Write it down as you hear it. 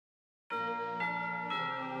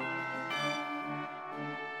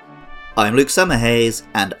I'm Luke Summerhays,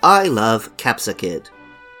 and I love Capsakid.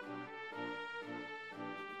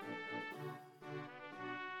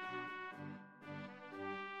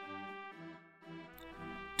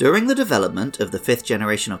 During the development of the 5th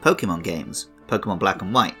generation of Pokemon games, Pokemon Black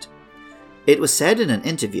and White, it was said in an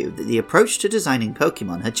interview that the approach to designing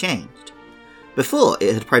Pokemon had changed. Before,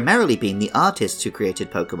 it had primarily been the artists who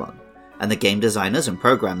created Pokemon, and the game designers and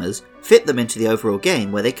programmers fit them into the overall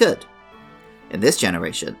game where they could. In this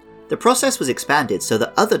generation, the process was expanded so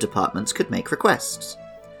that other departments could make requests.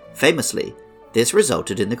 Famously, this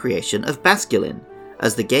resulted in the creation of Basculin,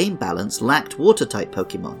 as the game balance lacked water-type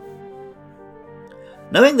Pokemon.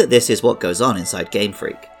 Knowing that this is what goes on inside Game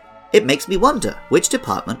Freak, it makes me wonder which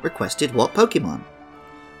department requested what Pokemon.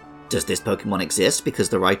 Does this Pokemon exist because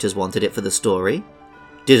the writers wanted it for the story?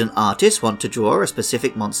 Did an artist want to draw a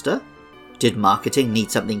specific monster? Did marketing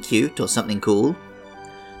need something cute or something cool?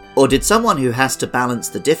 Or did someone who has to balance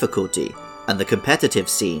the difficulty and the competitive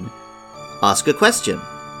scene ask a question?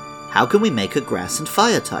 How can we make a grass and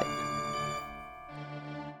fire type?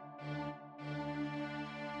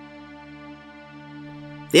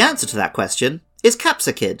 The answer to that question is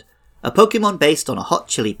Capsakid, a Pokemon based on a hot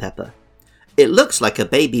chili pepper. It looks like a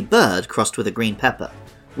baby bird crossed with a green pepper,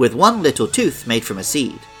 with one little tooth made from a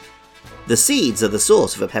seed. The seeds are the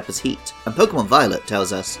source of a pepper's heat, and Pokemon Violet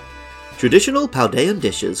tells us, traditional Paldean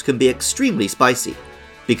dishes can be extremely spicy,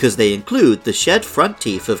 because they include the shed front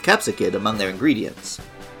teeth of Capsakid among their ingredients.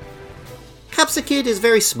 Capsakid is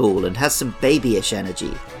very small and has some babyish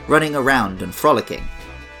energy, running around and frolicking.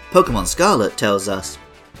 Pokemon Scarlet tells us,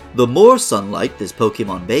 the more sunlight this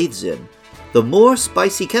Pokemon bathes in, the more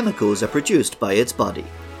spicy chemicals are produced by its body,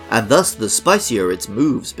 and thus the spicier its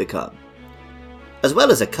moves become. As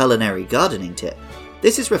well as a culinary gardening tip,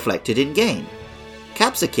 this is reflected in-game.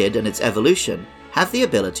 Capsakid and its evolution have the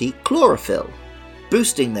ability Chlorophyll,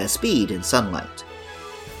 boosting their speed in sunlight.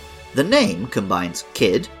 The name combines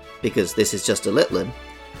kid, because this is just a litlin,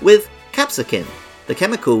 with capsicum, the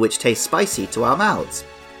chemical which tastes spicy to our mouths.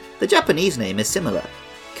 The Japanese name is similar,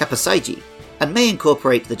 Capsakid, and may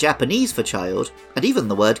incorporate the Japanese for child and even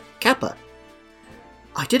the word kappa.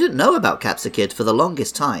 I didn't know about Capsakid for the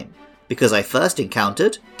longest time, because I first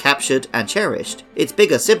encountered, captured, and cherished its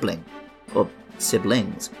bigger sibling, or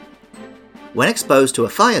siblings. When exposed to a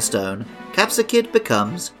Firestone, Capsakid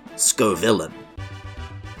becomes Scovillain.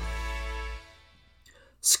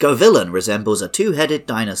 Scovillain resembles a two-headed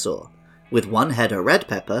dinosaur, with one head a red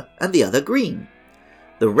pepper and the other green.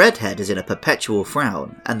 The red head is in a perpetual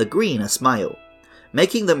frown, and the green a smile,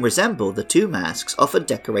 making them resemble the two masks often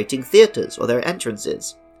decorating theatres or their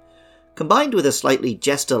entrances. Combined with a slightly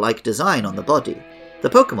jester-like design on the body, the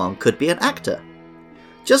Pokemon could be an actor.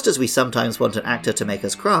 Just as we sometimes want an actor to make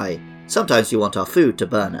us cry, sometimes we want our food to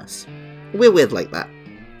burn us. We're weird like that.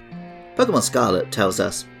 Pokemon Scarlet tells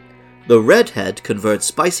us, the red head converts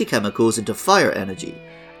spicy chemicals into fire energy,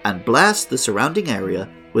 and blasts the surrounding area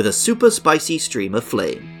with a super spicy stream of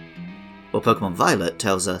flame. While Pokemon Violet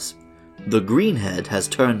tells us, the green head has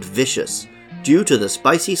turned vicious due to the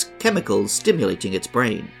spicy chemicals stimulating its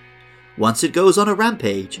brain. Once it goes on a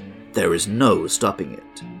rampage, there is no stopping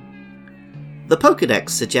it. The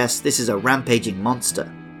Pokédex suggests this is a rampaging monster,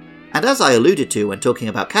 and as I alluded to when talking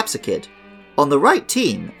about Capsakid, on the right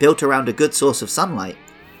team built around a good source of sunlight,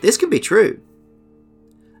 this can be true.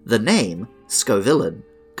 The name, Scovillain,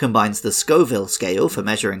 combines the Scoville scale for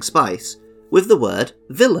measuring spice with the word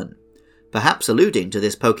villain, perhaps alluding to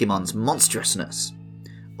this Pokemon's monstrousness,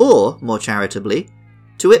 or, more charitably,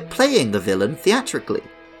 to it playing the villain theatrically.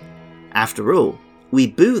 After all, we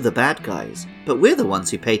boo the bad guys, but we're the ones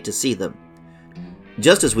who paid to see them.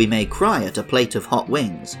 Just as we may cry at a plate of hot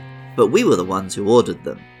wings, but we were the ones who ordered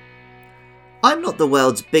them. I'm not the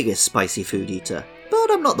world's biggest spicy food eater, but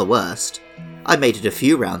I'm not the worst. I made it a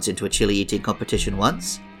few rounds into a chili eating competition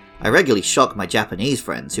once. I regularly shock my Japanese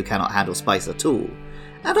friends who cannot handle spice at all,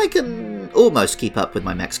 and I can almost keep up with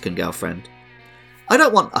my Mexican girlfriend. I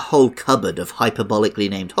don't want a whole cupboard of hyperbolically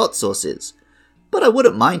named hot sauces, but I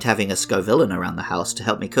wouldn't mind having a Scovillain around the house to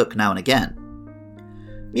help me cook now and again.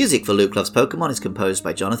 Music for Luke Loves Pokemon is composed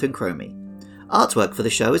by Jonathan Cromie. Artwork for the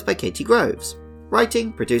show is by Katie Groves.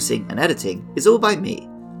 Writing, producing, and editing is all by me,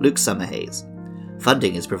 Luke Summerhays.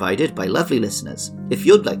 Funding is provided by lovely listeners. If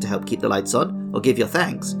you'd like to help keep the lights on, or give your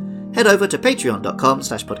thanks, head over to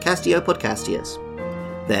patreon.com/podcastiopodcastias.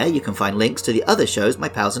 There you can find links to the other shows my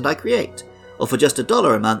pals and I create, or for just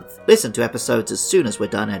 $1 a month, listen to episodes as soon as we're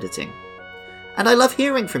done editing. And I love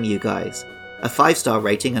hearing from you guys. A 5-star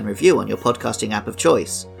rating and review on your podcasting app of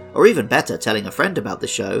choice, or even better, telling a friend about the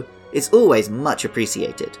show, is always much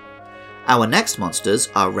appreciated. Our next monsters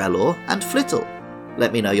are Relor and Flittle.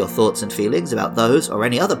 Let me know your thoughts and feelings about those or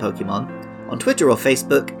any other Pokemon on Twitter or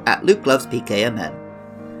Facebook at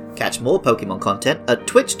LukeLovesPKMN. Catch more Pokemon content at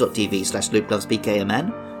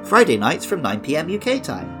twitch.tv/LukeLovesPKMN Friday nights from 9pm UK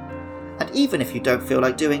time. And even if you don't feel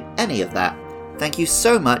like doing any of that, thank you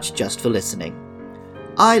so much just for listening.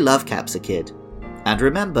 I love Capsakid. And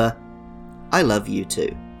remember, I love you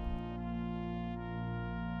too.